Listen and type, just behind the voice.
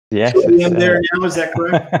Yes, Shortly in there now, is that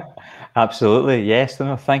correct? Absolutely, yes.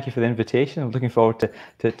 No, thank you for the invitation. I'm looking forward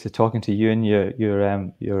to talking to you and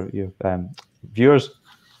your viewers.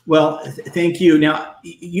 Well, thank you. Now,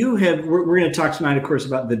 we're going to talk tonight, of course,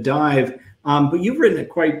 about The Dive, but you've written it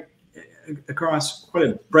across quite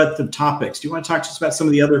a breadth of topics. Do you want to talk to us about some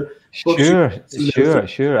of the other books? Sure.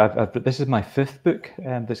 This is my fifth book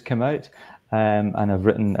that's come out, and I've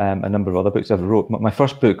written a number of other books. My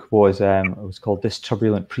first book was called This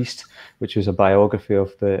Turbulent Priest, which was a biography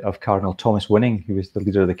of Cardinal Thomas Winning, who was the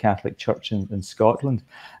leader of the Catholic Church in Scotland.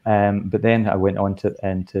 But then I went on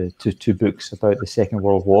into two books about the Second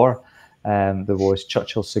World War. There was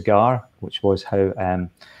Churchill's Cigar, which was how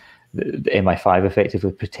the MI5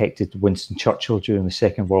 effectively protected Winston Churchill during the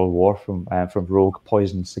Second World War from rogue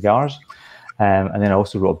poisoned cigars. And then I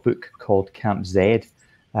also wrote a book called Camp Z,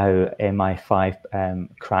 how MI5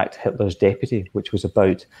 cracked Hitler's deputy, which was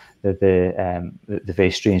about the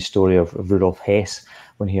very strange story of Rudolf Hess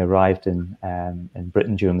when he arrived in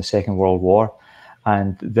Britain during the Second World War.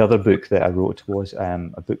 And the other book that I wrote was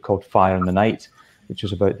a book called Fire in the Night, which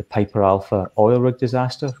was about the Piper Alpha oil rig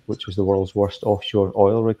disaster, which was the world's worst offshore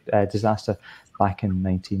oil rig disaster back in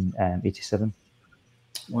 1987.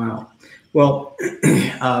 Wow. Well,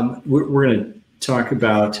 we're going to talk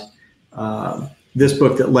about this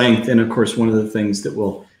book at length, and of course, one of the things that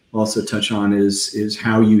we'll also touch on is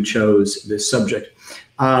how you chose this subject.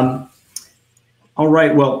 All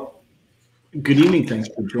right. Well, good evening. Thanks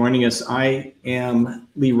for joining us. I am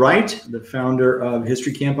Lee Wright, the founder of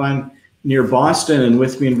History Camp. I'm near Boston, and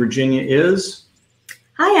with me in Virginia is...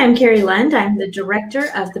 Hi, I'm Carrie Lund. I'm the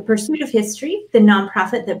director of The Pursuit of History, the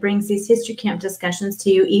nonprofit that brings these History Camp discussions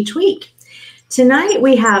to you each week. Tonight,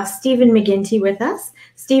 we have Stephen McGinty with us.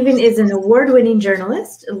 Stephen is an award-winning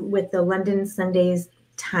journalist with the London Sunday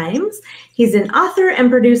Times. He's an author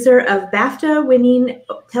and producer of BAFTA-winning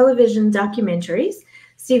television documentaries.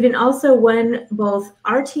 Stephen also won both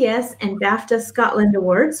RTS and BAFTA Scotland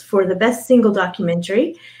Awards for the Best Single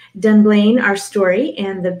Documentary, Dunblane, Our Story,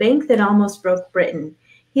 and The Bank That Almost Broke Britain.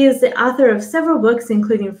 He is the author of several books,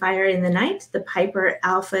 including Fire in the Night, The Piper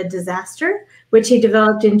Alpha Disaster, which he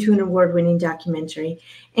developed into an award-winning documentary,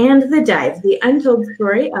 and The Dive, the untold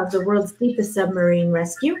story of the world's deepest submarine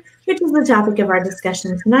rescue, which is the topic of our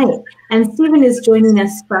discussion tonight. And Stephen is joining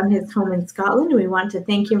us from his home in Scotland. We want to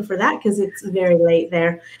thank him for that because it's very late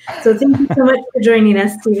there. So thank you so much for joining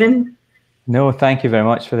us, Stephen. No, thank you very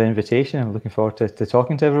much for the invitation. I'm looking forward to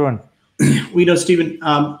talking to everyone. We know, Stephen,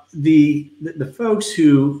 the folks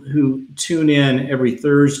who tune in every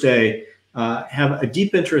Thursday have a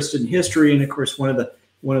deep interest in history, and of course, one of the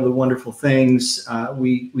wonderful things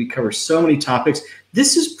we cover so many topics.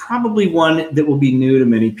 This is probably one that will be new to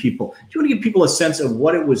many people. Do you want to give people a sense of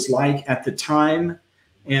what it was like at the time,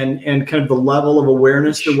 and kind of the level of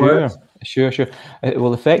awareness there was? Sure.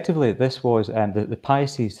 Well, effectively, this was the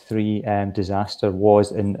Pisces 3 disaster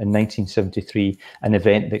was in 1973 an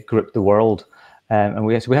event that gripped the world, and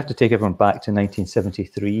we have to take everyone back to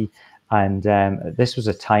 1973, and this was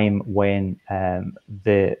a time when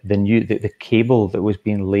the cable that was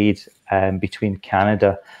being laid between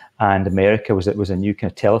Canada and America was a new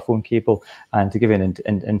kind of telephone cable. And to give you an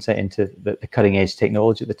insight into the cutting edge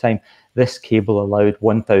technology at the time, this cable allowed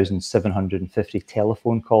 1,750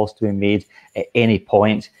 telephone calls to be made at any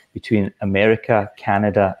point between America,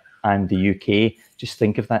 Canada, and the UK. Just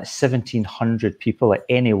think of that, 1,700 people at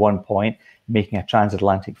any one point making a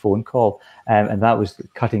transatlantic phone call, and that was the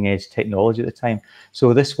cutting edge technology at the time.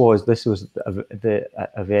 So this was the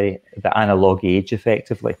analog age,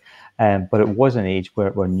 effectively, but it was an age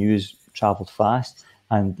where news traveled fast,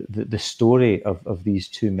 and the story of these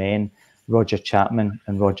two men, Roger Chapman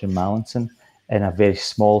and Roger Mallinson, in a very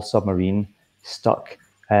small submarine stuck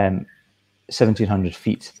 1,700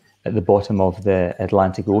 feet at the bottom of the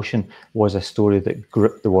Atlantic Ocean, was a story that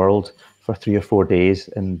gripped the world for 3 or 4 days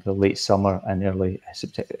in the late summer and early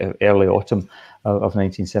autumn of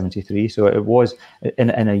 1973. So it was,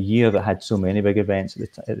 in a year that had so many big events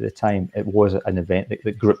at the time, it was an event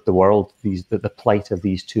that gripped the world, the plight of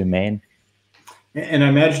these two men. And I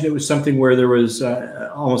imagine it was something where there was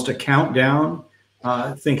almost a countdown,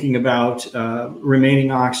 thinking about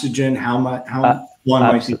remaining oxygen, how long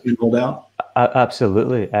might be hold out?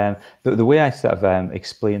 Absolutely. The way I sort of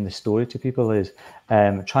explain the story to people is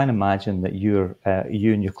try and imagine that you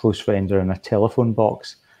and your close friend are in a telephone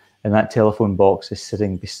box, and that telephone box is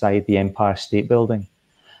sitting beside the Empire State Building.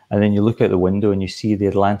 And then you look out the window and you see the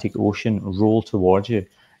Atlantic Ocean roll towards you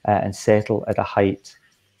and settle at a height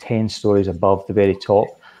 10 stories above the very top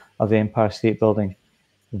of the Empire State Building.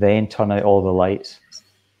 Then turn out all the lights,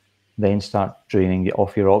 then start draining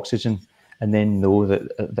off your oxygen. and then know that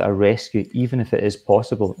a rescue, even if it is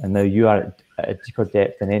possible, and now you are at a deeper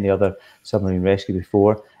depth than any other submarine rescue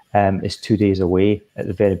before, is 2 days away at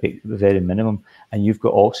the very minimum, and you've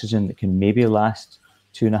got oxygen that can maybe last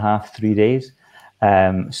 2.5, 3 days.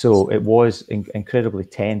 So it was incredibly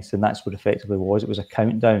tense, and that's what effectively was. It was a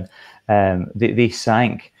countdown. They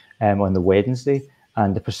sank on the Wednesday,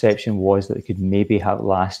 and the perception was that it could maybe have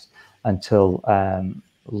last until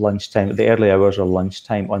lunchtime, the early hours or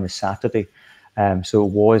lunchtime on the Saturday. So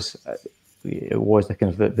it was the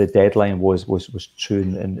kind of the deadline was true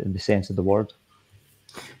in the sense of the word.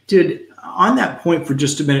 On that point for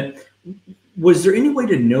just a minute, was there any way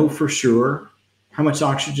to know for sure how much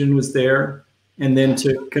oxygen was there, and then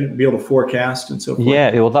to kind of be able to forecast and so forth?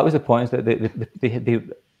 Yeah, well, that was the point, is that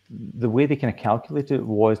the way they kind of calculated it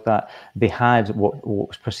was that they had what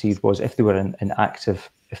was perceived was, if they were in active,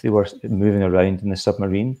 if they were moving around in the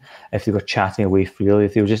submarine, if they were chatting away freely,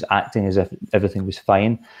 if they were just acting as if everything was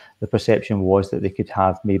fine, the perception was that they could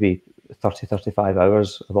have maybe 30, 35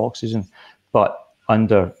 hours of oxygen. But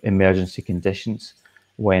under emergency conditions,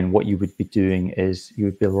 when what you would be doing is you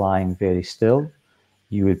would be lying very still,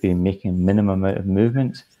 you would be making a minimum amount of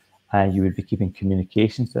movement, and you would be keeping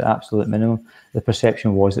communications to the absolute minimum. The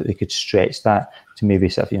perception was that they could stretch that to maybe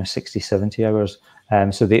sort of 60, 70 hours.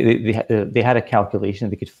 So they had a calculation.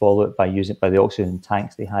 They could follow it by the oxygen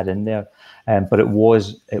tanks they had in there. But it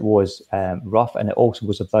was rough, and it also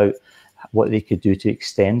was about what they could do to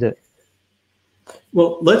extend it.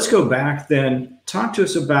 Well, let's go back then. Talk to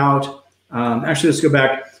us about, actually, let's go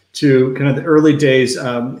back to kind of the early days.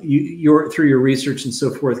 Through your research and so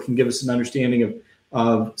forth, can give us an understanding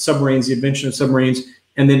of submarines, the invention of submarines,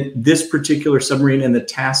 and then this particular submarine and the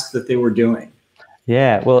task that they were doing.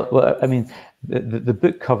 Yeah, well, I mean, the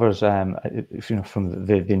book covers, from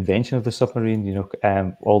the invention of the submarine,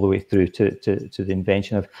 all the way through to the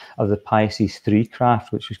invention of the Pisces 3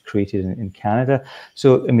 craft, which was created in Canada.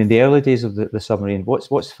 So, I mean, the early days of the submarine,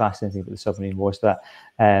 what's fascinating about the submarine was that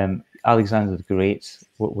Alexander the Great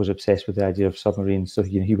was obsessed with the idea of submarines. So,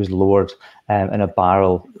 he was lowered in a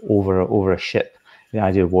barrel over a ship. The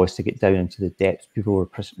idea was to get down into the depths. People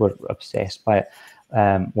were obsessed by it.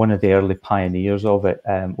 One of the early pioneers of it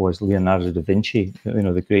was Leonardo da Vinci,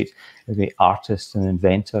 the great artist and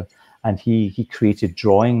inventor, and he created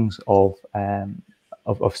drawings of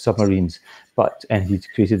submarines, and he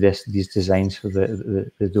created these designs for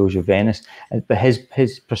the Doge of Venice. But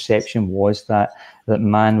his perception was that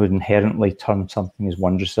man would inherently turn something as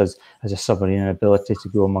wondrous as a submarine, an ability to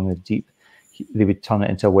go among the deep. They would turn it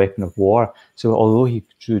into a weapon of war. So although he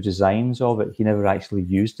drew designs of it, he never actually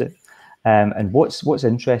used it. And what's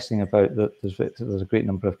interesting about there's a great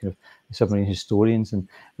number of kind of submarine historians, and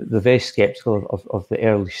they're very skeptical of the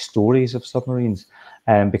early stories of submarines,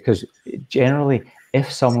 because generally,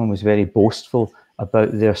 if someone was very boastful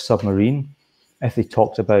about their submarine, if they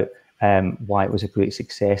talked about why it was a great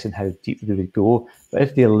success and how deep they would go, but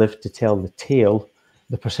if they lived to tell the tale,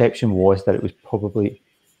 the perception was that it was probably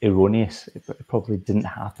erroneous. It probably didn't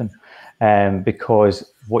happen,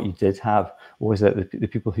 because what you did have was that the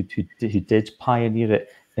people who did pioneer it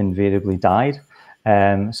invariably died.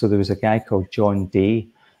 So there was a guy called John Day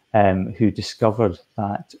who discovered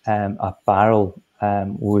that a barrel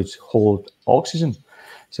would hold oxygen.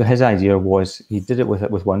 So his idea was, he did it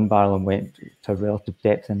with one barrel and went to a relative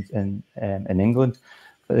depth in England.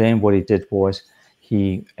 But then what he did was,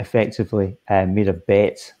 he effectively made a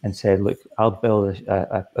bet and said, look, I'll build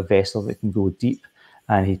a vessel that can go deep.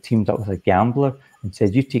 And he teamed up with a gambler and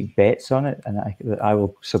said, you take bets on it, and I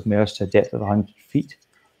will submerge to a depth of 100 feet.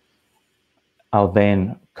 I'll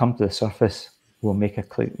then come to the surface. We'll make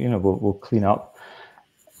we'll clean up.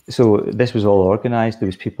 So this was all organized. There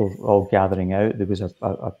was people all gathering out. There was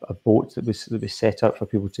a boat that was set up for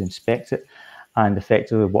people to inspect it. And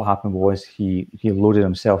effectively what happened was he loaded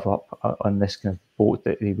himself up on this kind of boat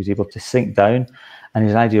that he was able to sink down. And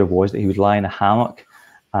his idea was that he would lie in a hammock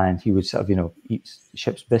and he would sort of, eat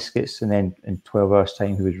ship's biscuits, and then in 12 hours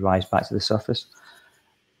time, he would rise back to the surface.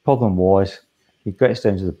 Problem was, he gets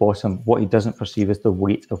down to the bottom. What he doesn't perceive is the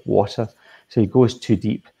weight of water. So he goes too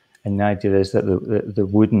deep. And the idea is that the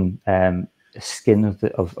wooden skin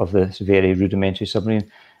of this very rudimentary submarine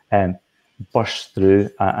bursts through,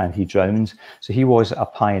 and he drowns. So he was a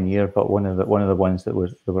pioneer, but one of the ones that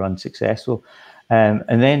were unsuccessful.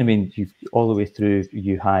 And then, I mean, all the way through,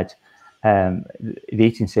 you had the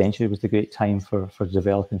 18th century was the great time for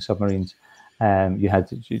developing submarines. You had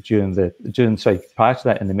prior to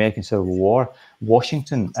that, in the American Civil War,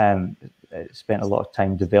 Washington spent a lot of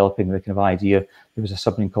time developing the kind of idea. There was a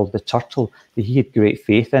submarine called the Turtle that he had great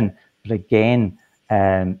faith in, but again,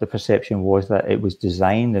 the perception was that it was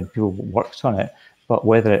designed and people worked on it, but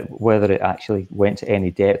whether it actually went to any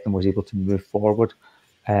depth and was able to move forward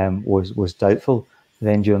was doubtful.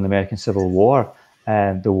 Then during the American Civil War,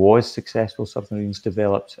 there was successful submarines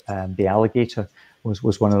developed. The Alligator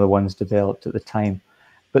was one of the ones developed at the time.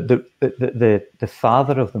 But the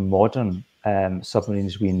father of the modern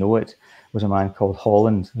submarines we know it was a man called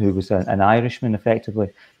Holland, who was an Irishman effectively.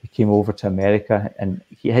 He came over to America, and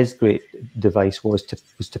his great device was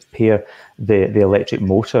to pair the electric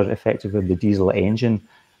motor, effectively the diesel engine,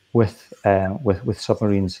 with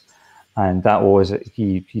submarines, and that was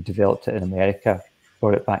he developed it in America,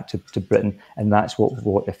 brought it back to Britain, and that's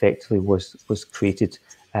what effectively was created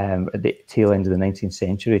at the tail end of the 19th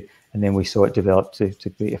century, and then we saw it develop to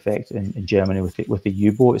great effect in Germany with the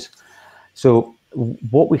U-boats. So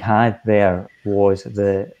what we had there was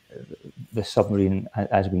the submarine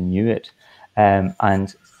as we knew it,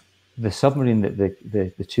 and the submarine that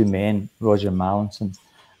the two men, Roger Mallinson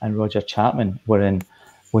and Roger Chapman, were in,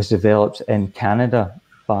 was developed in Canada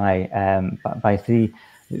by three.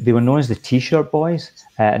 They were known as the T-shirt boys,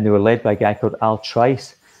 and they were led by a guy called Al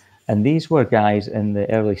Trice. And these were guys in the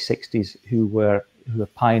early 60s who were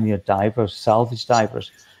pioneer divers, salvage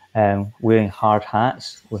divers, wearing hard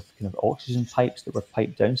hats with kind of oxygen pipes that were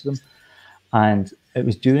piped down to them. And it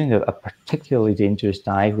was during a particularly dangerous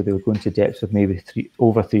dive where they were going to depths of maybe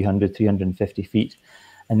over 300, 350 feet.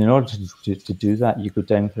 And in order to do that, you go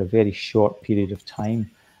down for a very short period of time.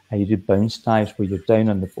 You do bounce dives where you're down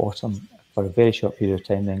on the bottom for a very short period of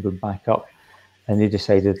time, then go back up. And they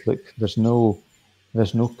decided, look, there's no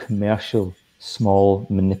commercial small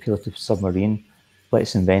manipulative submarine.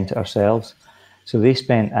 Let's invent it ourselves. So they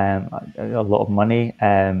spent a lot of money,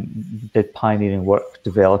 did pioneering work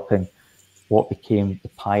developing what became the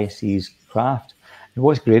Pisces craft. And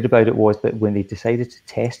what's great about it was that when they decided to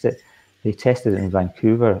test it, they tested it in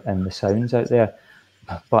Vancouver and the Sounds out there.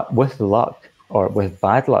 But with luck, or with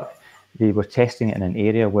bad luck, they were testing it in an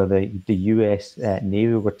area where the US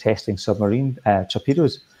Navy were testing submarine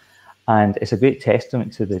torpedoes. And it's a great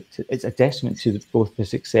testament it's a testament to both the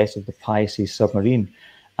success of the Pisces submarine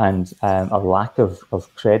and a lack of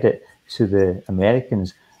credit to the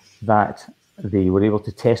Americans that they were able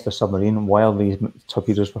to test a submarine while these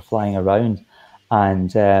torpedoes were flying around,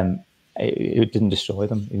 and it didn't destroy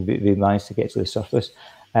them. They managed to get to the surface.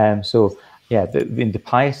 So yeah, the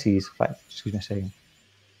Pisces. Excuse me a second.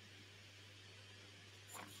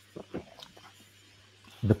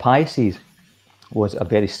 The Pisces was a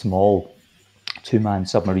very small two-man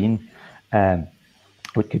submarine,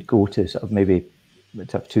 which could go to sort of maybe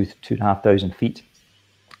 2,500 feet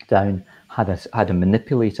down. Had a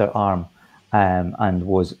manipulator arm, and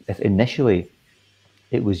was initially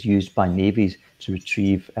it was used by navies to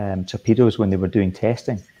retrieve torpedoes when they were doing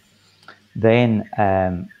testing. Then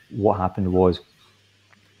what happened was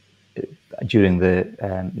during the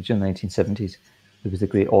 1970s, there was a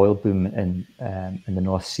great oil boom in the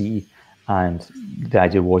North Sea, and the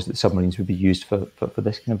idea was that submarines would be used for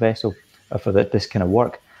this kind of vessel, or for this kind of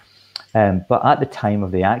work. But at the time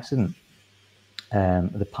of the accident,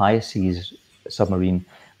 the Pisces submarine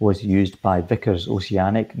was used by Vickers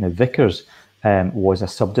Oceanic. Now, Vickers was a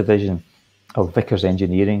subdivision of Vickers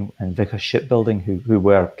Engineering and Vickers Shipbuilding, who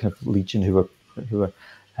were kind of Legion, who were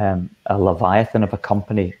a Leviathan of a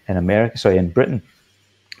company in Britain,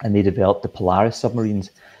 and they developed the Polaris submarines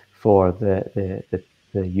for the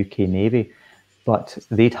UK Navy. But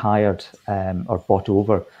they'd hired or bought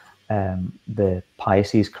over the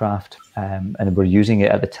Pisces craft, and were using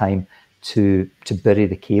it at the time to bury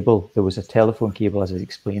the cable. There was a telephone cable, as I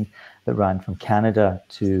explained, that ran from Canada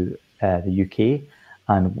to the UK,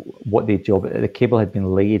 and the cable had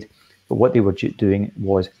been laid, but what they were doing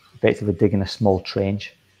was effectively digging a small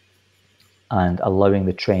trench and allowing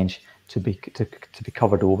the trench to be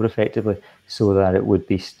covered over effectively, so that it would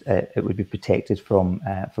be protected from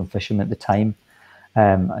fishermen at the time.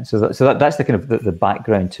 So that's the kind of the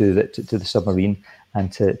background to the submarine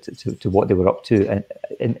and to what they were up to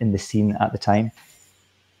in the scene at the time.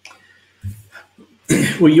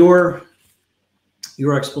 Well,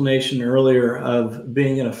 your explanation earlier of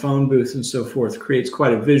being in a phone booth and so forth creates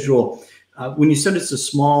quite a visual. When you said it's a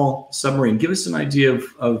small submarine, give us an idea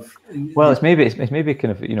of. Well, it's maybe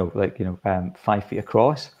kind of 5 feet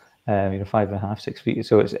across, 5.5, 6 feet.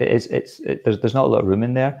 So there's not a lot of room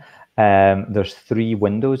in there. There's 3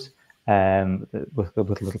 windows with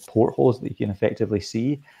little portholes that you can effectively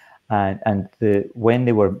see, and when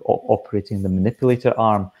they were operating the manipulator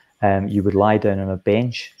arm, you would lie down on a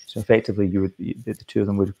bench. So effectively, the two of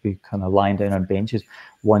them would be kind of lying down on benches,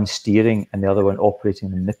 one steering and the other one operating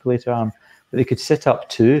the manipulator arm. But they could sit up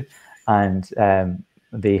too, and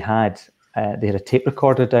they had a tape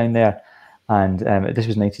recorder down there, and this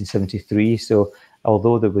was 1973. So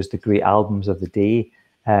although there was the great albums of the day,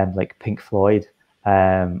 like Pink Floyd,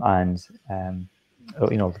 and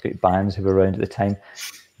the great bands who were around at the time,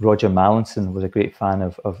 Roger Mallinson was a great fan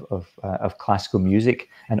of classical music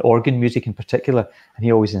and organ music in particular, and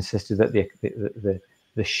he always insisted that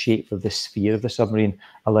the shape of the sphere of the submarine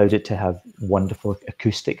allowed it to have wonderful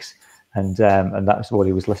acoustics, and that's what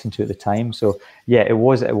he was listening to at the time. So yeah, it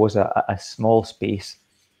was a small space.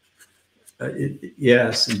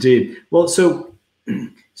 Yes, indeed. Well, so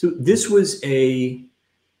this was a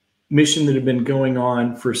mission that had been going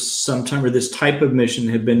on for some time, or this type of mission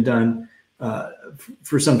had been done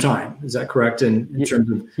for some time. Is that correct? In terms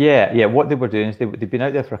of what they were doing is they'd been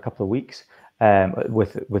out there for a couple of weeks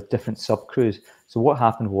with different subcrews. So what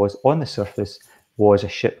happened was, on the surface was a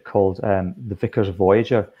ship called the Vickers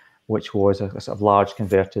Voyager, which was a sort of large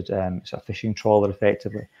converted sort of fishing trawler,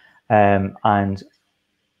 effectively, and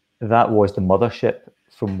that was the mothership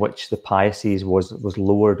from which the Pisces was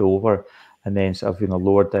lowered over, and then sort of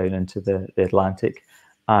lowered down into the Atlantic,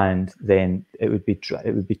 and then it would be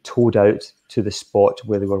towed out to the spot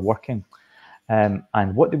where they were working.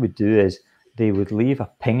 And what they would do is they would leave a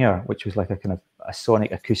pinger, which was like a kind of a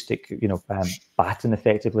sonic acoustic, baton,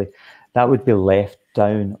 effectively, that would be left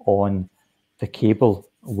down on the cable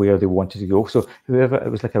where they wanted to go. So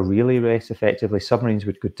it was like a relay race, effectively. Submarines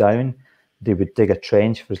would go down, they would dig a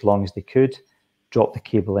trench for as long as they could, drop the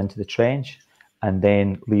cable into the trench, and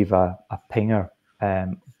then leave a pinger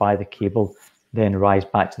by the cable, then rise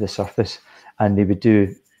back to the surface, and they would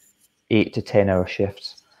do 8 to 10 hour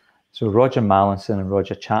shifts. So Roger Mallinson and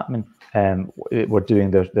Roger Chapman were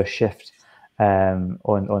doing their shift on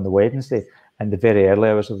the Wednesday, and the very early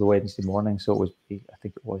hours of the Wednesday morning. So it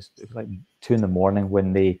was like 2 in the morning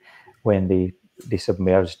when they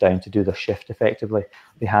submerged down to do their shift. Effectively,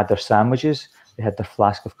 they had their sandwiches, they had their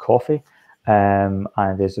flask of coffee, and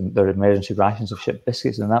their emergency rations of ship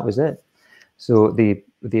biscuits, and that was it. So they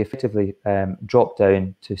effectively dropped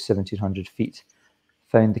down to 1,700 feet,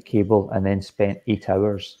 found the cable, and then spent 8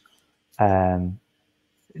 hours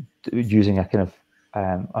using a kind of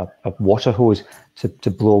a water hose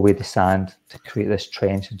to blow away the sand to create this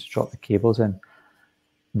trench and to drop the cables in.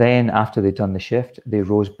 Then, after they'd done the shift, they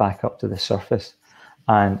rose back up to the surface,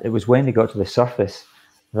 and it was when they got to the surface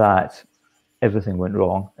that everything went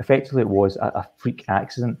wrong. Effectively, it was a freak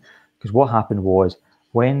accident, because what happened was,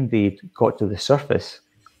 when they got to the surface,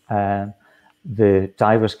 the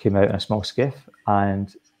divers came out in a small skiff,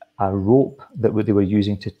 and a rope that they were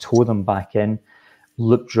using to tow them back in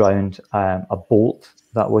looped round a bolt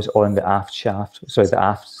that was on the aft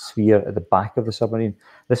sphere at the back of the submarine.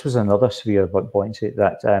 This was another sphere of buoyancy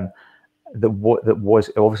that was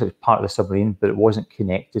obviously part of the submarine, but it wasn't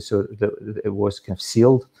connected, so it was kind of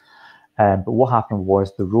sealed. But what happened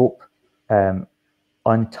was, the rope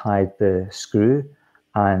untied the screw,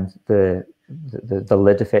 and the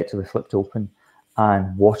lid effectively flipped open,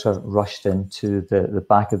 and water rushed into the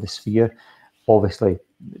back of the sphere, obviously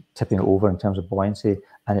tipping it over in terms of buoyancy,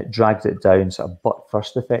 and it dragged it down sort of butt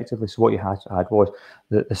first, effectively. So what you had was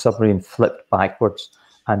the submarine flipped backwards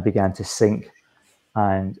and began to sink,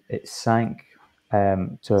 and it sank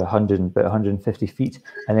to about 150 feet,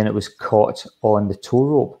 and then it was caught on the tow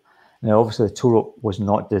rope. Now, obviously, the tow rope was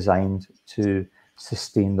not designed to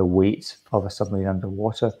sustain the weight of a submarine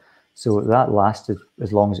underwater, so that lasted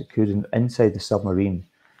as long as it could. And inside the submarine,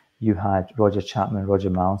 you had Roger Chapman and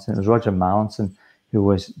Roger Mallinson. It was Roger Mallinson who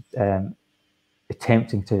was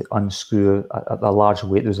attempting to unscrew a large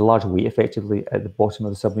weight. There was a large weight, effectively, at the bottom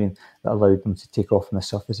of the submarine that allowed them to take off from the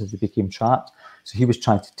surface as they became trapped. So he was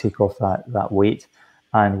trying to take off that weight,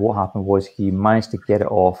 and what happened was, he managed to get it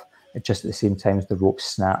off just at the same time as the rope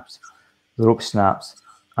snapped. The rope snapped,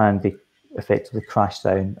 and they effectively crashed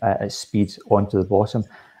down at speed onto the bottom.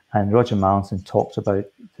 And Roger Mallinson talked about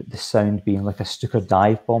the sound being like a Stuka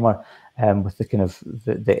dive bomber, with the kind of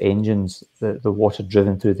the engines, the water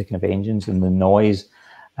driven through the kind of engines, and the noise.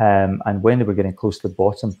 And when they were getting close to the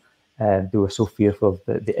bottom, they were so fearful of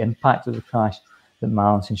the impact of the crash that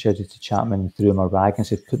Mallinson shouted to Chapman and threw him a rag and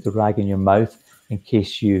said, "Put the rag in your mouth in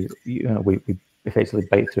case we effectively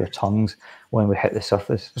bite through our tongues when we hit the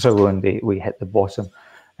surface." So when we hit the bottom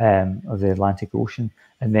of the Atlantic Ocean,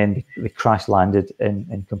 and then the crash landed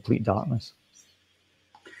in complete darkness.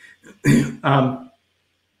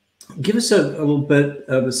 Give us a little bit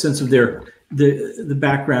of a sense of the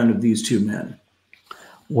background of these two men.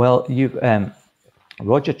 Well,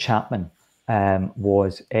 Roger Chapman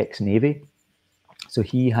was ex-Navy, so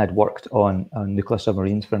he had worked on nuclear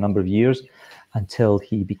submarines for a number of years until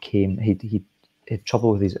he had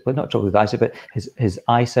trouble with his, well, not trouble with eyesight, but his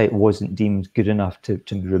eyesight wasn't deemed good enough to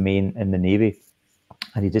remain in the Navy,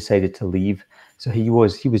 and he decided to leave. So he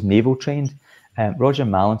was naval trained. Roger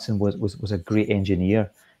Mallinson was a great engineer.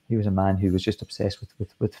 He was a man who was just obsessed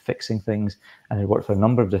with fixing things, and had worked for a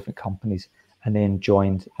number of different companies, and then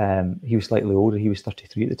joined. He was slightly older. He was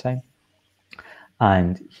 33 at the time,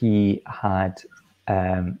 and he had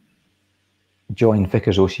joined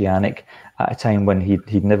Vickers Oceanic at a time when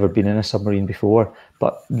he'd never been in a submarine before,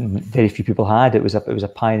 but very few people had. It was a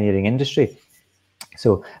pioneering industry.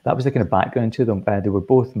 So that was the kind of background to them. They were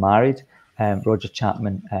both married. Roger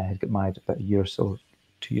Chapman had got married about a year or so,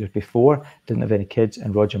 2 years before, didn't have any kids,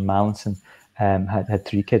 and Roger Mallinson had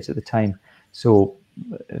 3 kids at the time. So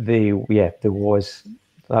that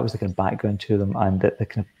was the kind of background to them, and the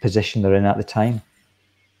kind of position they're in at the time.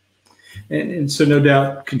 And so no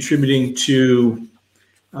doubt contributing to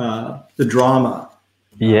the drama.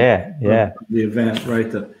 The event,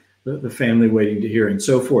 right? The family waiting to hear and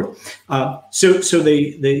so forth. So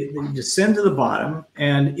they descend to the bottom,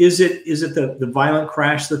 and is it the violent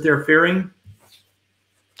crash that they're fearing?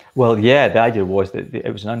 Well, yeah, the idea was that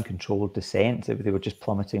it was an uncontrolled descent. They were just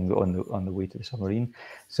plummeting on the way to the submarine.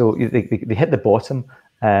 So they hit the bottom,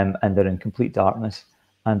 and they're in complete darkness.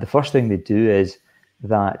 And the first thing they do is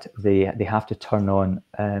that they have to turn on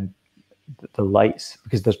the lights,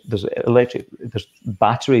 because there's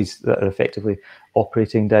batteries that are effectively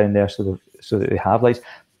operating down there, so that they have lights.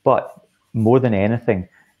 But more than anything,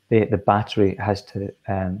 the battery has to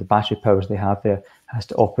the battery powers they have there has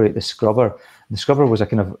to operate the scrubber. And the scrubber was a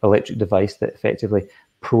kind of electric device that effectively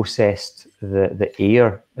processed the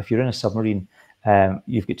air. If you're in a submarine,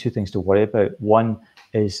 you've got 2 things to worry about. One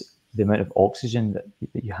is the amount of oxygen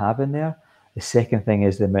that you have in there. The second thing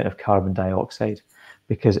is the amount of carbon dioxide,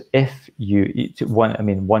 because if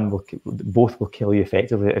both will kill you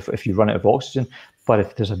effectively if you run out of oxygen, but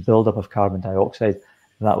if there's a buildup of carbon dioxide,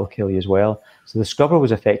 that will kill you as well. So the scrubber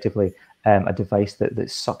was effectively a device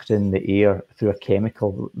that sucked in the air through a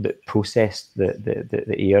chemical that processed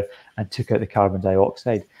the air and took out the carbon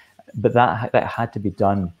dioxide. But that had to be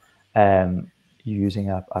done using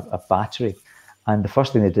a battery. And the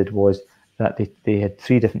first thing they did was that they had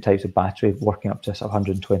 3 different types of battery working up to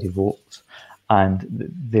 120 volts. And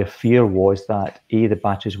their fear was that the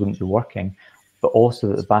batteries wouldn't be working, but also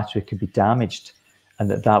that the battery could be damaged, and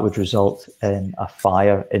that would result in a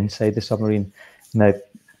fire inside the submarine. Now,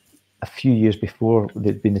 a few years before,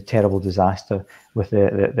 there'd been a terrible disaster with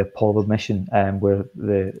the Apollo mission, where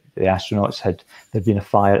the astronauts there'd been a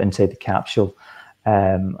fire inside the capsule,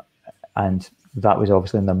 and that was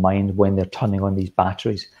obviously in their mind when they're turning on these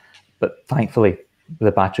batteries. But thankfully,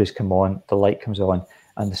 the batteries come on, the light comes on,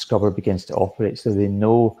 and the scrubber begins to operate. So they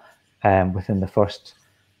know within the first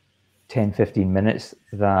 10, 15 minutes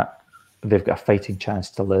that they've got a fighting chance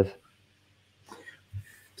to live.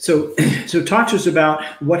 So talk to us about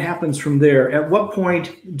what happens from there. At what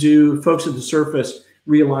point do folks at the surface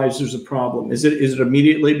realize there's a problem? Is it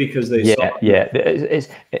immediately because they saw it? Yeah. It's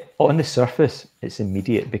on the surface, it's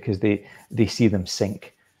immediate because they see them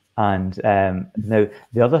sink. And now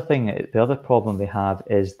the other problem they have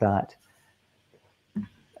is that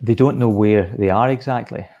they don't know where they are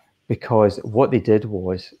exactly, because what they did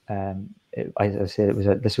was, as I said,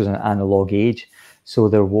 this was an analog age. So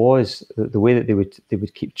there was the way that they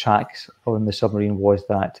would keep tracks on the submarine was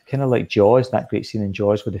that, kind of like Jaws, that great scene in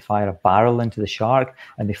Jaws where they fire a barrel into the shark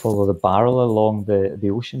and they follow the barrel along the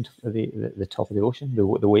ocean, the top of the ocean, the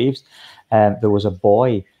waves. There was a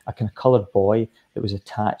boy, a kind of coloured boy, that was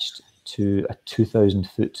attached to a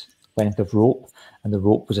 2,000-foot length of rope, and the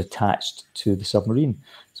rope was attached to the submarine.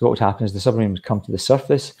 So what would happen is the submarine would come to the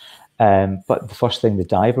surface, but the first thing the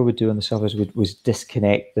diver would do on the surface was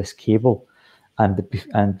disconnect this cable. And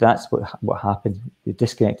that's what happened. They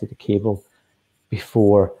disconnected the cable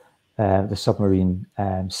before the submarine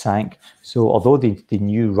sank. So although they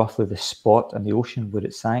knew roughly the spot in the ocean where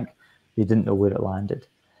it sank, they didn't know where it landed.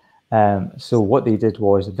 So what they did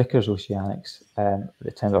was the Vickers Oceanics, at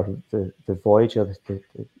the time, or the Voyager, the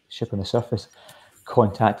ship on the surface,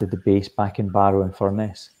 contacted the base back in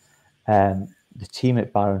Barrow-in-Furness. The team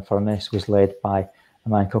at Barrow-in-Furness was led by a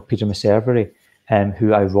man called Peter Messervery,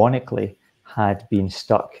 who ironically had been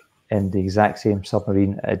stuck in the exact same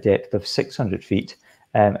submarine at a depth of 600 feet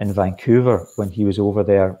in Vancouver when he was over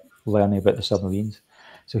there learning about the submarines.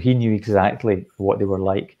 So he knew exactly what they were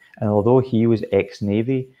like. And although he was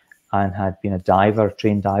ex-Navy and had been a diver,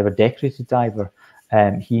 trained diver, decorated diver,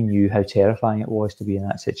 he knew how terrifying it was to be in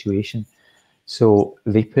that situation. So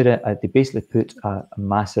they basically put a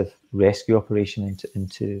massive rescue operation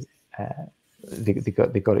into they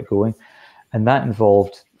got it going. And that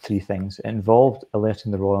involved three things. It involved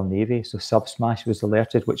alerting the Royal Navy. So Subsmash was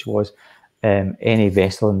alerted, which was any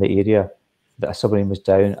vessel in the area that a submarine was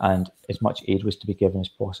down and as much aid was to be given as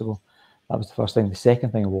possible. That was the first thing. The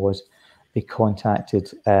second thing was they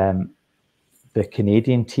contacted the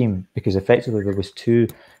Canadian team, because effectively there was two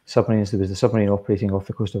submarines. There was the submarine operating off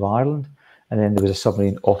the coast of Ireland, and then there was a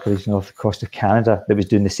submarine operating off the coast of Canada that was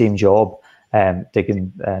doing the same job,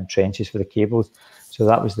 digging trenches for the cables. So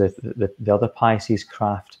that was the other Pisces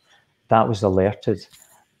craft that was alerted,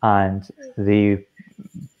 and they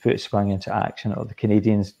sprung into action. Or the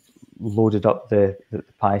Canadians loaded up the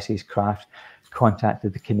Pisces craft,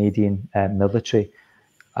 contacted the Canadian military.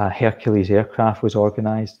 Hercules aircraft was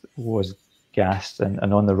organised, was gassed,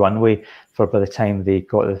 and on the runway for by the time they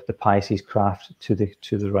got the Pisces craft to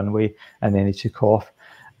the runway, and then they took off.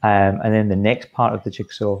 And then the next part of the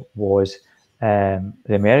jigsaw was the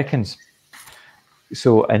Americans.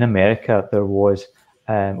 So in America, there was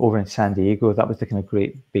over in San Diego, that was the kind of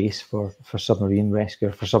great base for submarine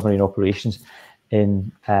rescue, for submarine operations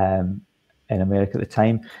in America at the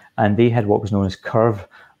time. And they had what was known as Curve,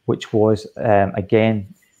 which was,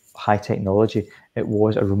 again, high technology. It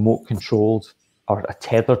was a remote controlled or a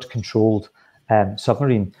tethered controlled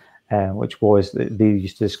submarine, which was, they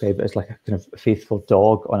used to describe it as like a kind of faithful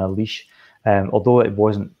dog on a leash. Although it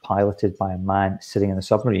wasn't piloted by a man sitting in the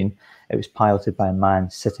submarine, it was piloted by a man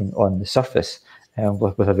sitting on the surface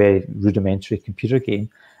with a very rudimentary computer game.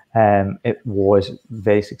 It was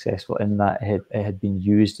very successful in that it had been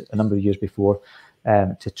used a number of years before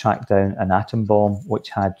to track down an atom bomb which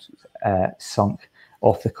had sunk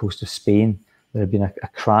off the coast of Spain. There had been a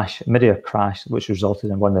crash, a mid-air crash, which resulted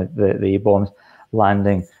in one of the A-bombs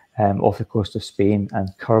landing off the coast of Spain, and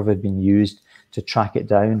Curve had been used to track it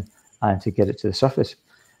down and to get it to the surface.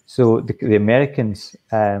 So the Americans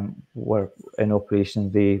were in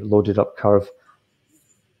operation. They loaded up Curve.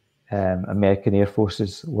 American Air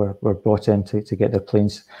Forces were brought in to get their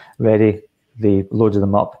planes ready. They loaded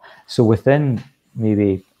them up. So within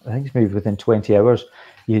maybe within 20 hours,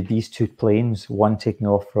 you had these two planes, one taking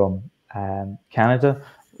off from Canada,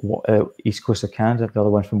 east coast of Canada, the other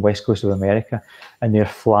one from west coast of America, and they're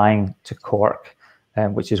flying to Cork,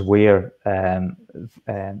 which is where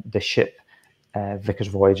the ship Vickers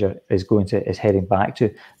Voyager is heading back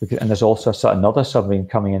to. And there's also another submarine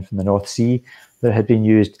coming in from the North Sea that had been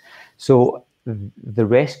used. So the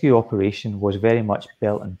rescue operation was very much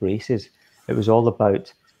belt and braces. It was all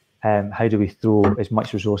about how do we throw as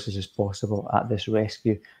much resources as possible at this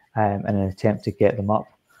rescue in an attempt to get them up.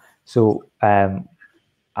 So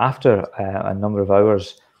after a number of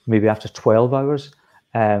hours, maybe after 12 hours,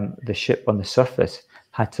 the ship on the surface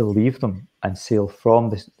had to leave them and sail from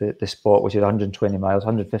the spot, which is 120 miles,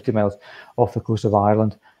 150 miles off the coast of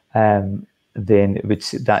Ireland. Then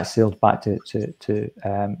that sailed back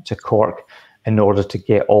to Cork in order to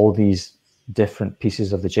get all these different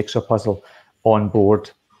pieces of the jigsaw puzzle on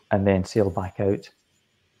board and then sail back out.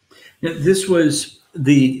 Now, this was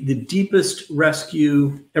the deepest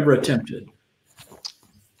rescue ever attempted.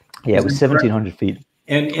 Yeah, it was 1,700 feet.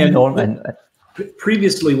 And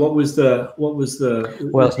previously, what was the?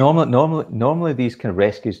 Well, it's normally these kind of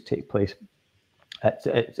rescues take place at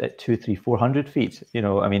 200, 300, 400 feet. You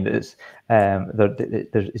know, I mean, it's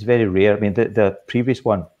very rare. I mean, the previous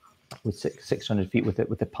one was 600 feet with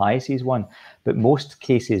the Pisces one, but most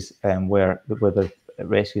cases where the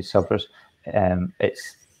rescue suffers,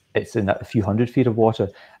 it's in a few hundred feet of water.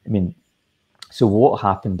 I mean, so what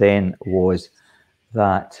happened then was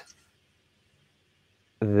that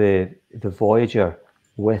the Voyager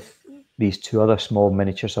with these two other small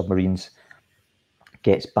miniature submarines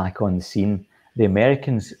gets back on the scene. The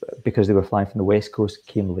Americans, because they were flying from the west coast,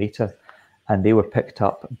 came later, and they were picked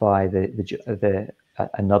up by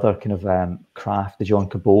another kind of craft, the John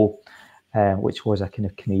Cabot, which was a kind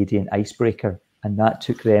of Canadian icebreaker, and that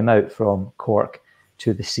took them out from Cork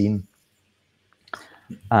to the scene.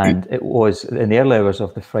 And it was in the early hours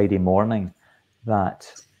of the Friday morning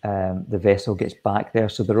that the vessel gets back there.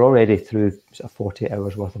 So they're already through sort of 48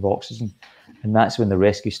 hours worth of oxygen, and that's when the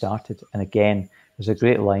rescue started. And again, there's a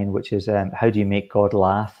great line which is, how do you make God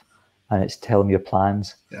laugh? And it's tell him your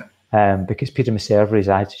plans. Yeah. Because Peter Messervry's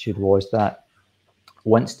attitude was that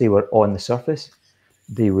once they were on the surface,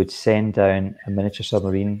 they would send down a miniature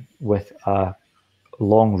submarine with a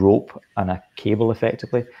long rope and a cable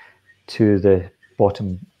effectively to the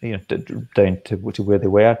bottom, down to where they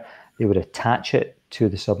were. They would attach it to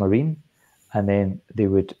the submarine, and then they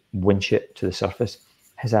would winch it to the surface.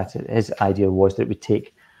 His idea was that it would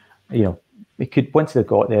take, once they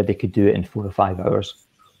got there, they could do it in 4 or 5 hours,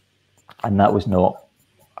 and that was not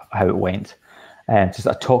how it went. to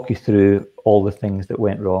sort of talk you through all the things that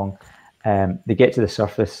went wrong. They get to the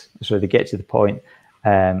surface, so they get to the point,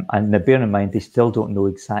 and now bearing in mind they still don't know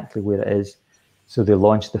exactly where it is, so they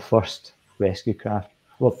launch the first rescue craft.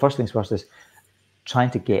 Well, first things first is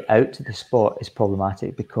trying to get out to the spot is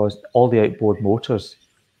problematic because all the outboard motors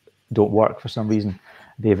don't work for some reason.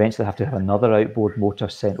 They eventually have to have another outboard motor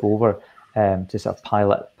sent over to sort of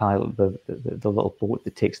pilot the little boat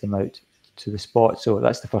that takes them out to the spot. So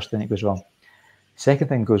that's the first thing that goes wrong. Second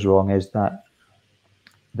thing goes wrong is that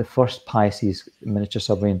the first Pisces miniature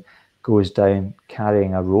submarine goes down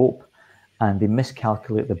carrying a rope, and they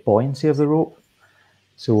miscalculate the buoyancy of the rope.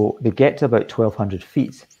 So they get to about 1,200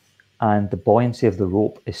 feet, and the buoyancy of the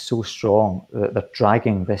rope is so strong that they're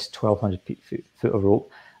dragging this 1,200 foot of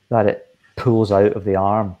rope that it pulls out of the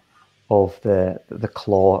arm of the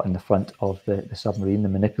claw in the front of the submarine, the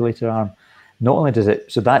manipulator arm. Not only does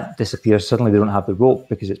it, so that disappears, suddenly they don't have the rope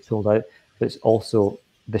because it's pulled out, but it's also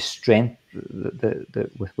the strength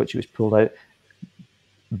with which it was pulled out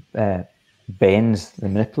bends the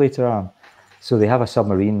manipulator arm. So they have a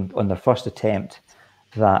submarine on their first attempt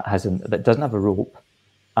that doesn't have a rope,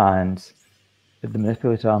 and the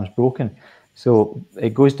manipulator arm is broken. So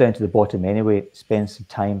it goes down to the bottom anyway, spends some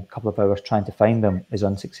time, a couple of hours trying to find them, is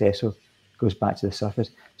unsuccessful, goes back to the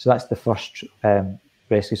surface. So that's the first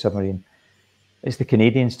rescue submarine. It's the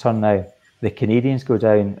Canadians' turn now. The Canadians go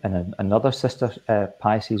down in another sister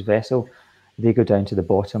Pisces vessel. They go down to the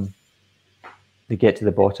bottom. They get to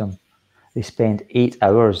the bottom. They spend 8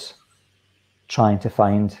 hours trying to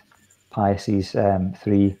find Pisces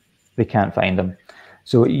 3. They can't find them.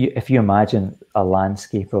 So if you imagine a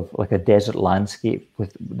landscape of like a desert landscape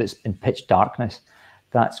that's in pitch darkness,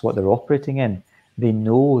 that's what they're operating in. They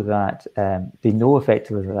know that they know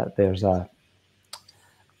effectively that there's a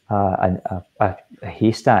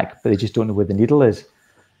haystack, but they just don't know where the needle is.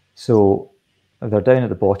 So they're down at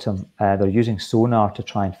the bottom. They're using sonar to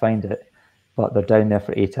try and find it, but they're down there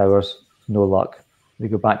for 8 hours, no luck. They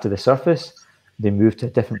go back to the surface. They move to a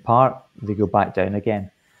different part. They go back down again.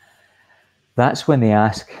 That's when they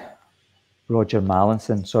ask Roger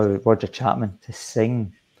Chapman to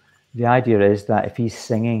sing. The idea is that if he's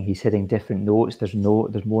singing, he's hitting different notes. There's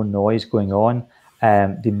more noise going on.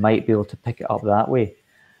 They might be able to pick it up that way.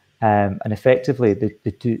 And effectively,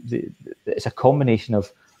 it's a combination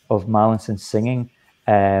of Mallinson singing.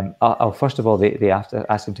 First of all, they have to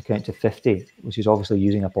ask him to count to 50, which is obviously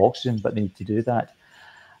using up oxygen, but they need to do that.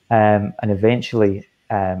 And eventually,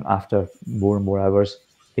 after more and more hours,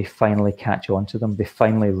 they finally catch on to them. They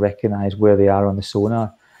finally recognize where they are on the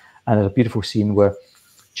sonar. And there's a beautiful scene where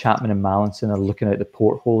Chapman and Mallinson are looking out the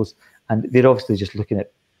portholes, and they're obviously just looking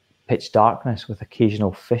at pitch darkness with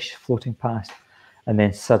occasional fish floating past. And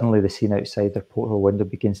then suddenly the scene outside their porthole window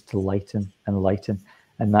begins to lighten and lighten.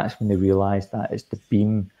 And that's when they realize that it's the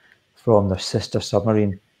beam from their sister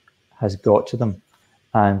submarine has got to them.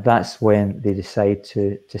 And that's when they decide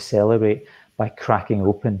to celebrate by cracking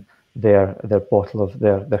open their bottle of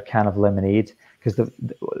their can of lemonade, because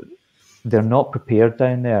they're not prepared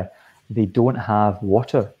down there. They don't have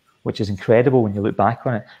water, which is incredible when you look back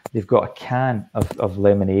on it. They've got a can of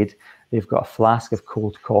lemonade, they've got a flask of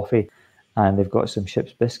cold coffee, and they've got some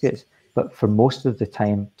ship's biscuits. But for most of the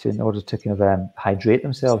time, in order to kind of hydrate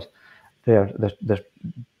themselves, they're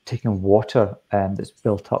taking water that's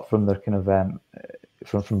built up from their kind of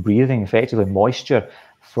from breathing, effectively moisture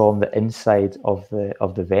from the inside of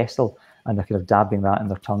the vessel, and they're kind of dabbing that in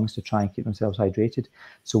their tongues to try and keep themselves hydrated.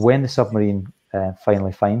 So when the submarine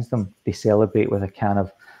finally finds them, they celebrate with a can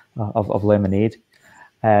of lemonade,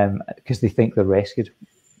 because they think they're rescued.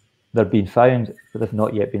 They're being found, but they've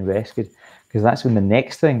not yet been rescued, because that's when the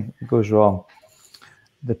next thing goes wrong.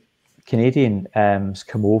 The Canadians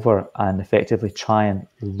come over and effectively try and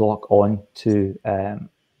lock on to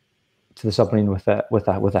the submarine with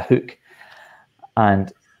a hook.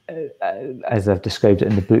 And as I've described it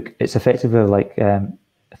in the book, it's effectively like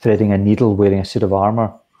threading a needle wearing a suit of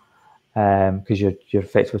armor, because you're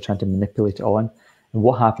effectively trying to manipulate it on. And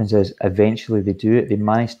what happens is eventually they do it. They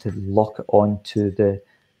manage to lock it on to the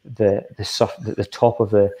top of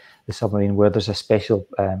the submarine, where there's a special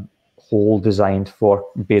hole designed for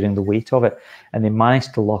bearing the weight of it, and they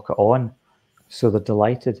manage to lock it on. So they're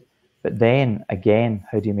delighted. But then again,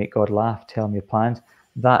 how do you make God laugh? Tell me your plans.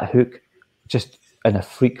 That hook, just in a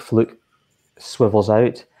freak fluke, swivels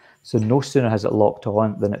out. So no sooner has it locked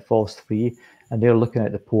on than it falls free, and they're looking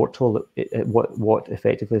at the porthole, what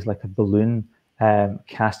effectively is like a balloon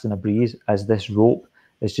cast in a breeze, as this rope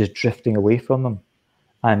is just drifting away from them.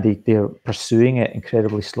 And they're pursuing it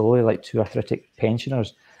incredibly slowly, like two arthritic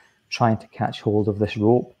pensioners trying to catch hold of this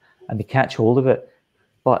rope. And they catch hold of it,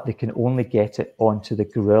 but they can only get it onto the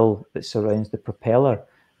grill that surrounds the propeller,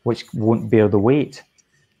 which won't bear the weight.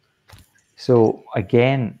 So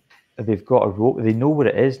again, they've got a rope. They know where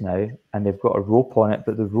it is now, and they've got a rope on it,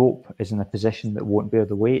 but the rope is in a position that won't bear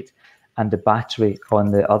the weight, and the battery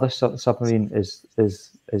on the other submarine is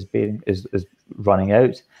running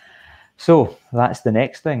out. So that's the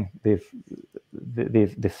next thing.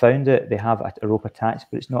 They've found it. They have a rope attached,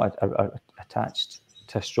 but it's not attached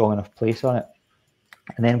to a strong enough place on it.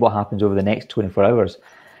 And then what happens over the next 24 hours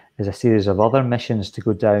is a series of other missions to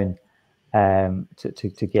go down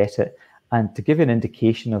to get it. And to give you an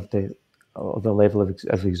indication of the level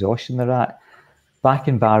of exhaustion they're at, back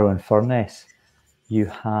in Barrow and Furness, you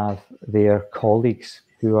have their colleagues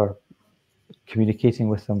who are communicating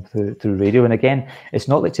with them through radio. And again, it's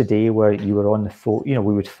not like today where you were on the phone,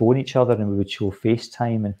 we would phone each other and we would show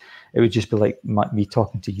FaceTime, and it would just be like me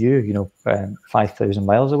talking to you, 5,000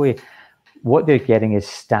 miles away. What they're getting is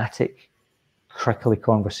static, crickly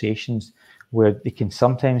conversations where they can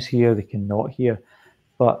sometimes hear, they can not hear.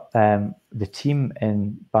 But the team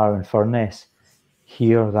in Barrow and Furness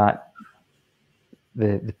hear that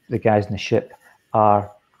the guys in the ship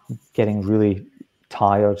are getting really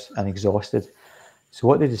tired and exhausted. So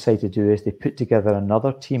what they decide to do is they put together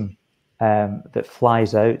another team that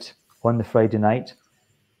flies out on the Friday night.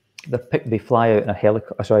 They fly out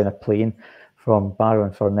in a plane from Barrow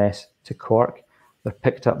and Furness to Cork. They're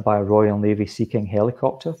picked up by a Royal Navy Sea King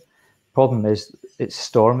helicopter. Problem is, it's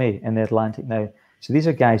stormy in the Atlantic now. So these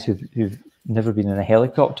are guys who've never been in a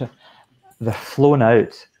helicopter. They're flown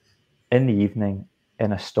out in the evening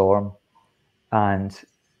in a storm, and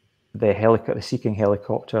the Sea King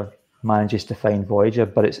helicopter manages to find Voyager,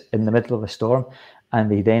 but it's in the middle of a storm,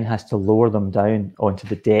 and they then has to lower them down onto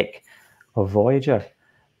the deck of Voyager.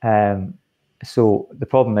 So the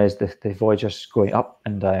problem is the Voyager's going up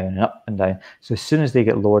and down and up and down. So as soon as they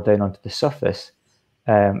get lowered down onto the surface,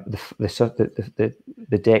 the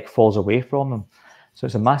deck falls away from them. So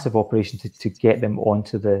it's a massive operation to get them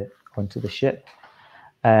onto the ship.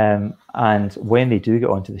 And when they do get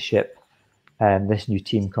onto the ship, this new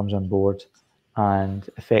team comes on board and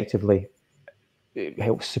effectively it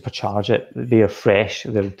helps supercharge it. They are fresh,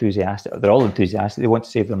 they're enthusiastic, they're all enthusiastic, they want to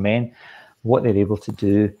save their men. What they're able to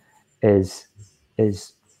do is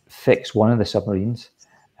fix one of the submarines,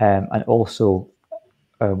 and also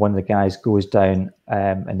one of the guys goes down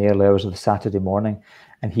in the early hours of the Saturday morning,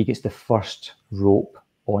 and he gets the first rope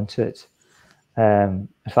onto it. In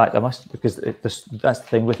fact, because that's the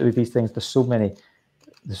thing with these things. There's so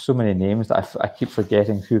many names that I keep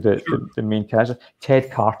forgetting who the main character.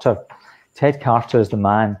 Ted Carter. Ted Carter is the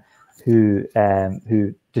man who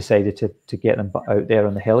decided to get them out there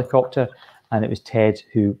on the helicopter, and it was Ted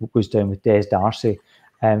who goes down with Des Darcy,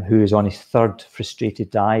 who is on his third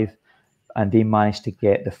frustrated dive, and they managed to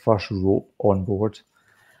get the first rope on board.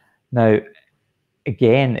 Now,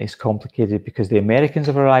 again, it's complicated because the Americans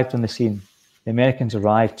have arrived on the scene. The Americans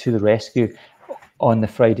arrived to the rescue on the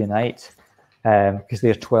Friday night because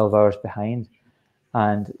they're 12 hours behind,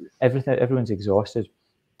 and everyone's exhausted.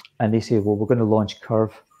 And they say, well, we're going to launch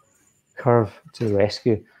Curve to the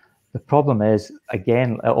rescue. The problem is,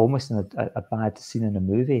 again, almost in a bad scene in a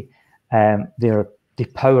movie, they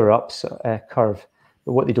power up Curve,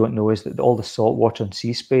 but what they don't know is that all the salt water and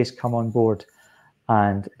sea sprays come on board,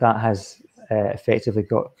 and that has effectively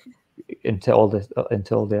got into all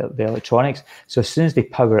the electronics. So as soon as they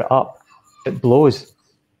power it up, it blows.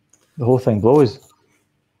 The whole thing blows.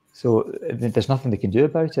 So there's nothing they can do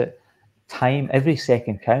about it. Every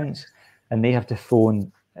second counts, and they have to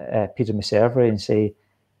phone Peter Messervy and say,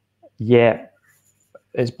 yeah,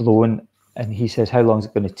 it's blown. And he says, how long is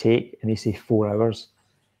it going to take? And they say 4 hours.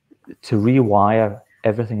 To rewire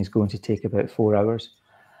everything is going to take about 4 hours.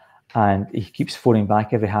 And he keeps phoning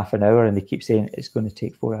back every half an hour, and they keep saying it's going to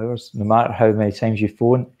take 4 hours. No matter how many times you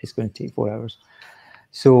phone, it's going to take 4 hours.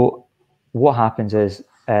 So what happens is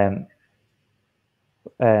they've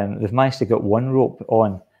managed to get one rope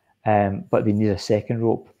on, but they need a second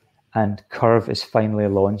rope. And Curve is finally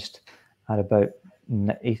launched at about,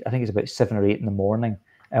 I think it's about 7 or 8 in the morning,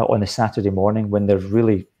 on a Saturday morning when they're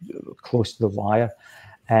really close to the wire.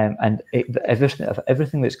 And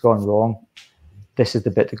everything that's gone wrong, this is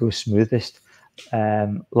the bit that goes smoothest.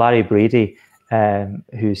 Larry Brady,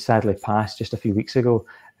 who sadly passed just a few weeks ago,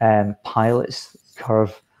 pilots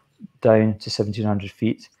Curve down to 1,700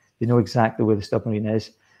 feet. They know exactly where the submarine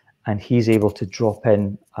is, and he's able to drop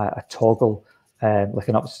in a toggle,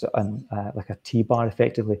 like a T-bar,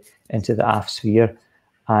 effectively, into the aft sphere.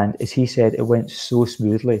 And as he said, it went so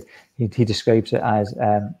smoothly. He describes it as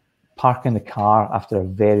parking the car after a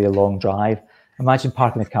very long drive Imagine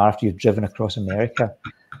parking the car after you've driven across America.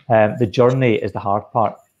 The journey is the hard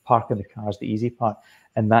part. Parking the car is the easy part.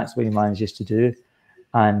 And that's what he manages to do.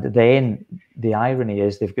 And then the irony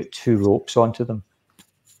is they've got 2 ropes onto them.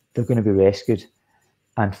 They're going to be rescued.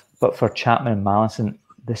 But for Chapman and Mallinson,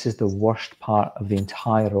 this is the worst part of the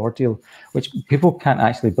entire ordeal, which people can't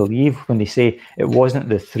actually believe when they say it wasn't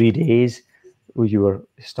the 3 days where you were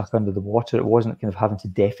stuck under the water. It wasn't kind of having to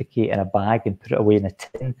defecate in a bag and put it away in a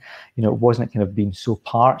tin. You know, it wasn't kind of being so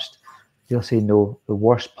parched. They'll say, no, the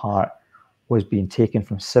worst part was being taken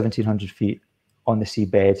from 1,700 feet on the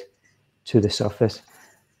seabed to the surface,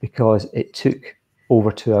 because it took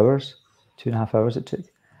over 2 hours, 2.5 hours it took.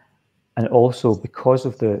 And also because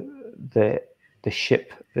of the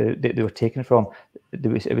ship that they were taken from,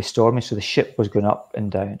 it was stormy, so the ship was going up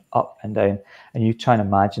and down, and you try and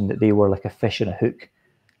imagine that they were like a fish in a hook.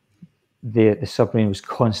 The submarine was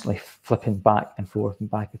constantly flipping back and forth,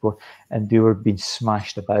 and they were being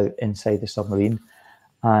smashed about inside the submarine.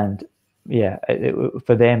 And yeah,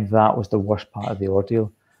 for them, that was the worst part of the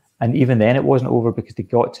ordeal. And even then it wasn't over, because they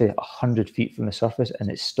got to 100 feet from the surface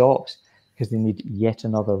and it stops because they need yet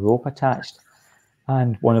another rope attached.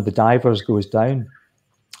 And one of the divers goes down,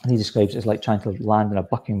 and he describes it as like trying to land in a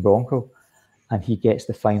bucking bronco, and he gets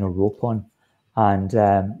the final rope on. And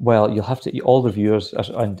well, you'll have to, all the viewers,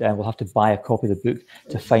 and we'll have to buy a copy of the book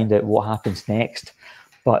to find out what happens next.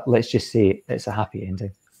 But let's just say it's a happy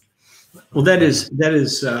ending. Well, that is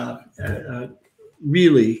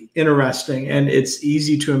really interesting, and it's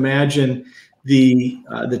easy to imagine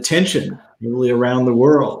the tension really around the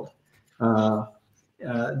world.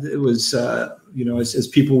 It was you know, as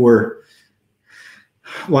people were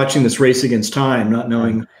watching this race against time, not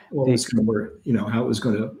knowing what was going to, you know, how it was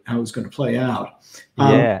going to play out.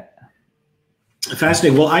 Yeah,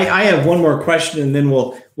 fascinating. Well, I have one more question, and then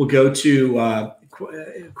we'll go to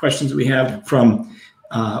questions that we have from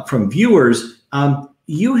viewers.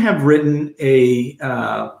 You have written a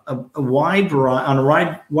wide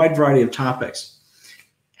variety of topics.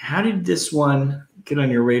 How did this one get on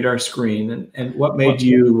your radar screen, and what made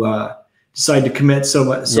you decide to commit so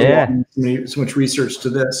much research to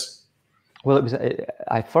this? Well, it was.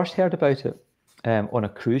 I first heard about it on a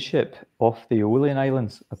cruise ship off the Aeolian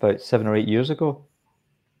Islands about 7 or 8 years ago,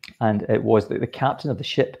 and it was the captain of the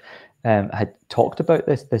ship had talked about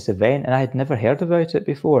this event, and I had never heard about it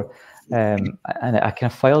before, and I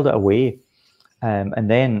kind of filed it away. And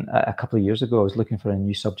then a couple of years ago, I was looking for a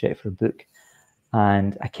new subject for a book,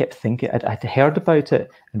 and I kept thinking, I'd heard about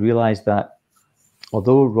it and realized that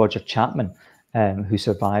although Roger Chapman, who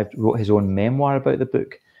survived, wrote his own memoir about the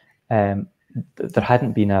book, there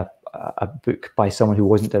hadn't been a book by someone who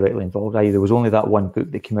wasn't directly involved. There was only that one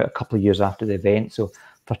book that came out a couple of years after the event, so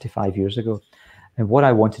 35 years ago. And what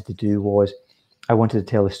I wanted to do was, I wanted to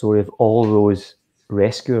tell the story of all those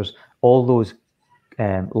rescuers, all those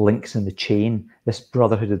links in the chain, this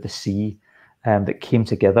brotherhood of the sea, that came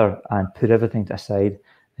together and put everything aside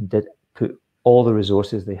and did put all the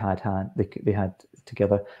resources they had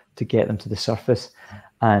together to get them to the surface.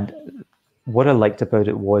 And what I liked about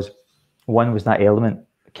it was, one was that element,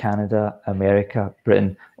 Canada, America,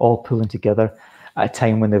 Britain, all pulling together at a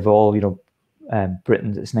time when they've all, you know,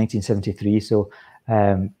 Britain, it's 1973, so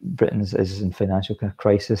Britain is in financial kind of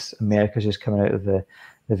crisis. America's just coming out of the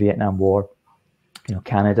Vietnam War. You know,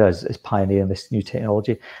 Canada is pioneering this new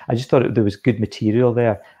technology. I just thought there was good material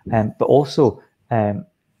there, but also it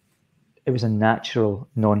was a natural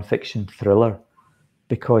non-fiction thriller,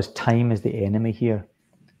 because time is the enemy here.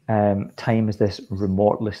 Time is this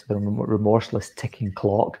remorseless ticking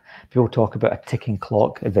clock. People talk about a ticking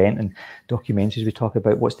clock event, and documentaries we talk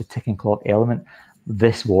about what's the ticking clock element.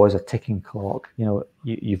 This was a ticking clock. You know,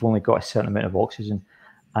 you've only got a certain amount of oxygen,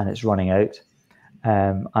 and it's running out.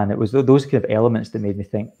 And it was those kind of elements that made me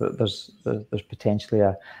think that there's potentially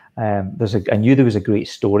I knew there was a great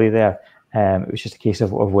story there. It was just a case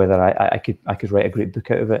of whether I could write a great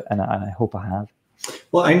book out of it, and I hope I have.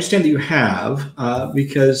 Well, I understand that you have,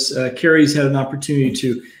 because Carrie's had an opportunity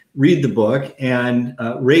to read the book and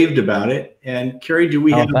raved about it. And Carrie,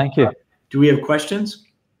 thank you. Do we have questions?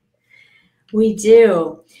 We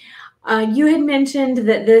do. You had mentioned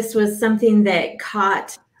that this was something that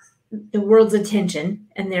caught the world's attention,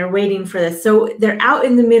 and they're waiting for this. So they're out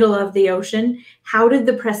in the middle of the ocean. How did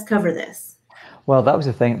the press cover this? Well, that was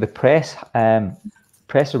the thing. The press are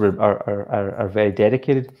very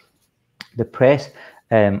dedicated. The press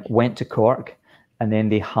went to Cork, and then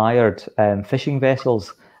they hired fishing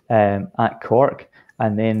vessels at Cork,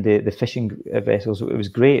 and then the fishing vessels, it was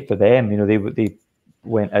great for them. You know, they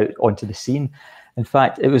went out onto the scene. In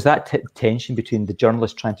fact, it was that tension between the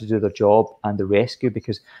journalists trying to do their job and the rescue,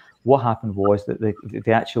 because what happened was that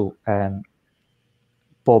the actual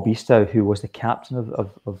Bob Eastow, who was the captain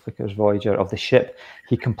of Vickers Voyager, of the ship,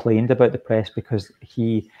 he complained about the press because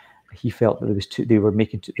he felt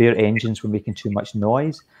that their engines were making too much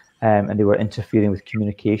noise, and they were interfering with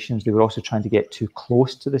communications. They were also trying to get too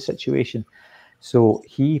close to the situation. So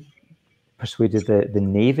he persuaded the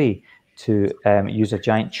Navy to use a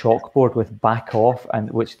giant chalkboard with "back off,"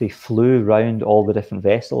 and which they flew around all the different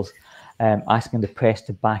vessels, asking the press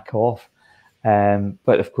to back off.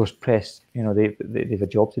 But of course, press, they have a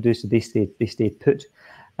job to do, so they stayed put.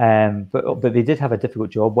 But they did have a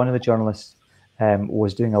difficult job. One of the journalists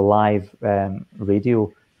was doing a live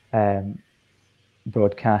radio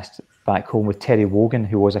broadcast back home with Terry Wogan,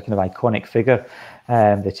 who was a kind of iconic figure.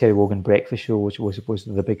 The Terry Wogan Breakfast Show, which was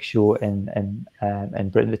the big show in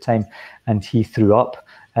Britain at the time, and he threw up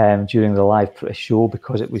during the live show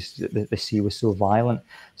because it was the sea was so violent.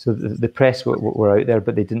 So the press were out there,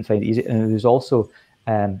 but they didn't find it easy. And there was also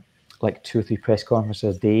like 2 or 3 press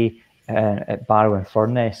conferences a day at Barrow and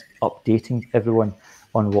Furness, updating everyone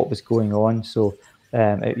on what was going on. So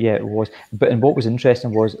it was. And what was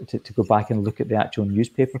interesting was to go back and look at the actual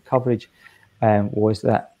newspaper coverage. Was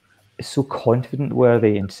that so confident were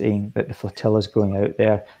they in saying that the flotilla's going out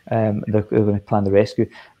there, they're going to plan the rescue,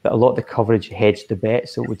 that a lot of the coverage hedged the bet.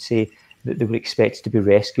 So it would say that they were expected to be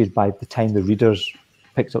rescued by the time the readers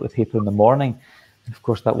picked up the paper in the morning. And of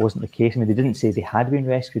course, that wasn't the case. I mean, they didn't say they had been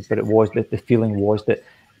rescued, but it was that the feeling was that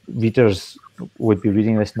readers would be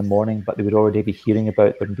reading this in the morning, but they would already be hearing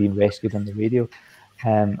about them being rescued on the radio.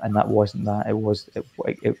 And that wasn't that. It was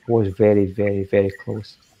very, very, very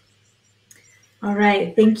close. All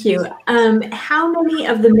right, thank you. How many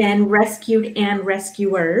of the men rescued and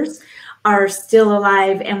rescuers are still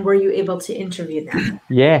alive, and were you able to interview them?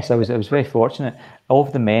 Yes, I was very fortunate.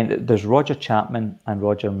 Of the men, there's Roger Chapman and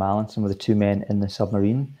Roger Mallinson were the 2 men in the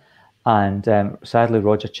submarine, and sadly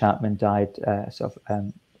Roger Chapman died a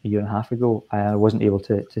year and a half ago. I wasn't able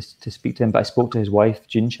to speak to him, but I spoke to his wife,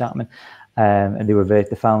 June Chapman, and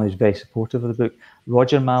the family was very supportive of the book.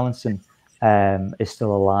 Roger Mallinson is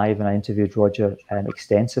still alive, and I interviewed Roger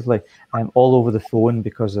extensively, all over the phone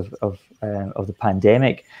because of the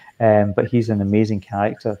pandemic. But he's an amazing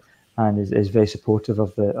character and is very supportive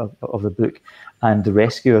of the book. And the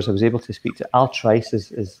rescuers, I was able to speak to Al Trice.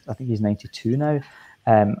 Is I think he's 92 now.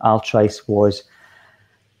 Al Trice was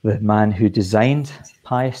the man who designed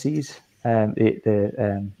Pisces,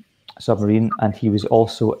 the submarine, and he was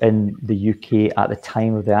also in the UK at the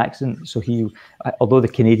time of the accident. So although the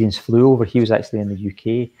Canadians flew over, he was actually in the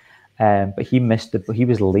UK, but he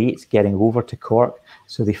was late getting over to Cork,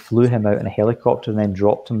 so they flew him out in a helicopter and then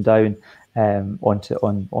dropped him down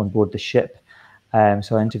on board the ship.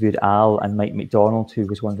 So I interviewed Al and Mike McDonald, who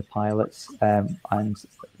was one of the pilots, and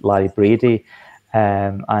Larry Brady,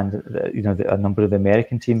 and a number of the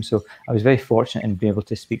American teams. So I was very fortunate in being able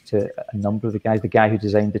to speak to a number of the guys. The guy who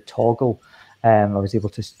designed the toggle, I was able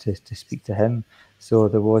to speak to him. So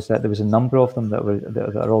there was a number of them that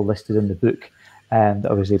are all listed in the book, that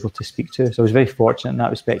I was able to speak to. So I was very fortunate in that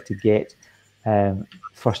respect to get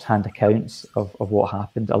first-hand accounts of what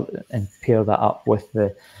happened and pair that up with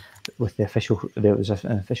the official. There was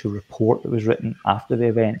an official report that was written after the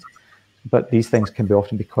event, but these things can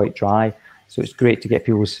often be quite dry. So it's great to get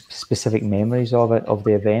people's specific memories of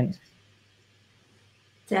the event.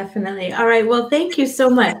 Definitely. All right. Well, thank you so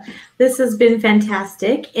much. This has been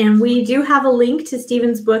fantastic. And we do have a link to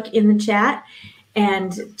Stephen's book in the chat.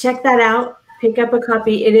 And check that out. Pick up a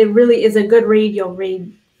copy. It really is a good read. You'll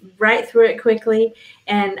read right through it quickly.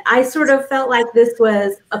 And I sort of felt like this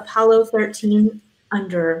was Apollo 13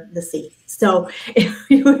 under the sea. So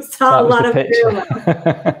you saw a lot of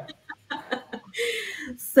parallels.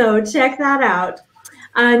 So check that out.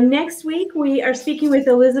 Next week, we are speaking with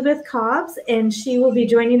Elizabeth Cobbs, and she will be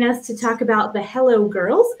joining us to talk about the Hello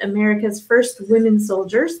Girls, America's first women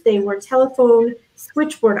soldiers. They were telephone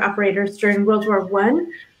switchboard operators during World War I,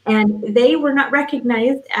 and they were not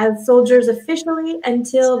recognized as soldiers officially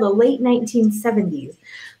until the late 1970s.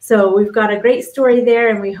 So we've got a great story there,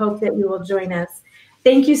 and we hope that you will join us.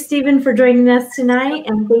 Thank you, Stephen, for joining us tonight,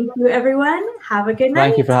 and thank you, everyone. Have a good night.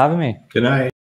 Thank you for having me. Good night.